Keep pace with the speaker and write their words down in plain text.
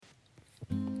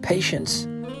Patience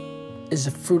is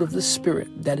a fruit of the Spirit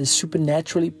that is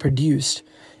supernaturally produced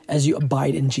as you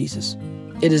abide in Jesus.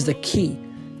 It is the key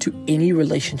to any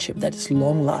relationship that is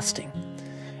long-lasting.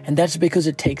 And that's because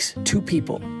it takes two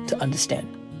people to understand.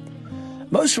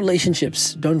 Most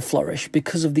relationships don't flourish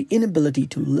because of the inability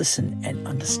to listen and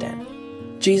understand.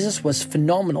 Jesus was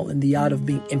phenomenal in the art of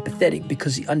being empathetic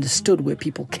because he understood where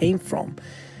people came from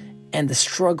and the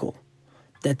struggle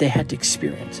that they had to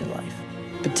experience in life,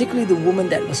 particularly the woman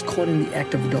that was caught in the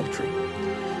act of adultery.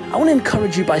 I want to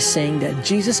encourage you by saying that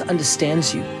Jesus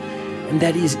understands you and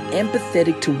that he is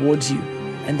empathetic towards you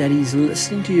and that he is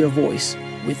listening to your voice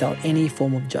without any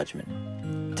form of judgment.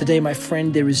 Today, my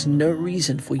friend, there is no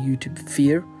reason for you to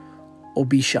fear or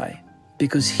be shy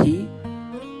because he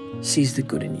sees the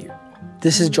good in you.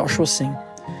 This is Joshua Singh,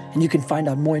 and you can find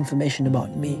out more information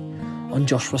about me on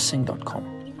joshuasingh.com.